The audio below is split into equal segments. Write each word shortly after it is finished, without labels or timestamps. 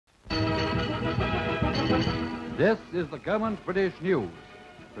This is the Gaumont British News,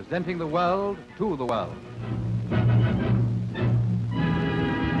 presenting the world to the world.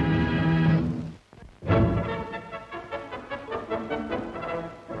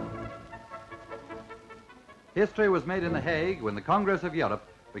 History was made in The Hague when the Congress of Europe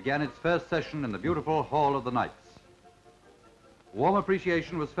began its first session in the beautiful Hall of the Knights. Warm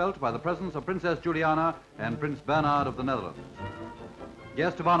appreciation was felt by the presence of Princess Juliana and Prince Bernhard of the Netherlands.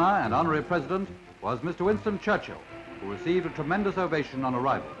 Guest of honor and honorary president was Mr Winston Churchill, who received a tremendous ovation on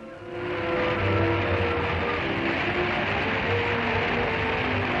arrival.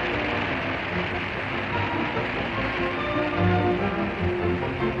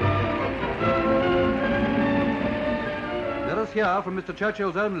 Let us hear from Mr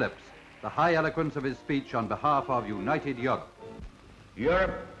Churchill's own lips the high eloquence of his speech on behalf of united Europe.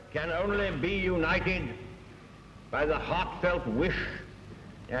 Europe can only be united by the heartfelt wish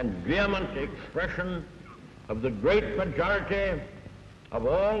and vehement expression of the great majority of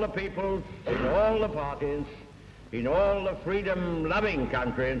all the peoples, in all the parties, in all the freedom-loving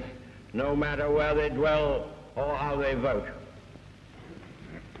countries, no matter where they dwell or how they vote.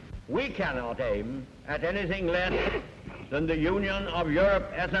 We cannot aim at anything less than the union of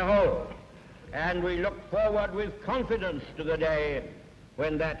Europe as a whole, and we look forward with confidence to the day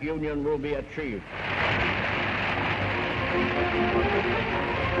when that union will be achieved.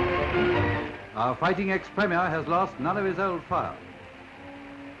 Our fighting ex-premier has lost none of his old fire,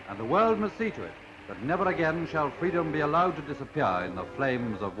 and the world must see to it that never again shall freedom be allowed to disappear in the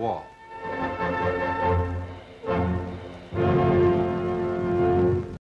flames of war.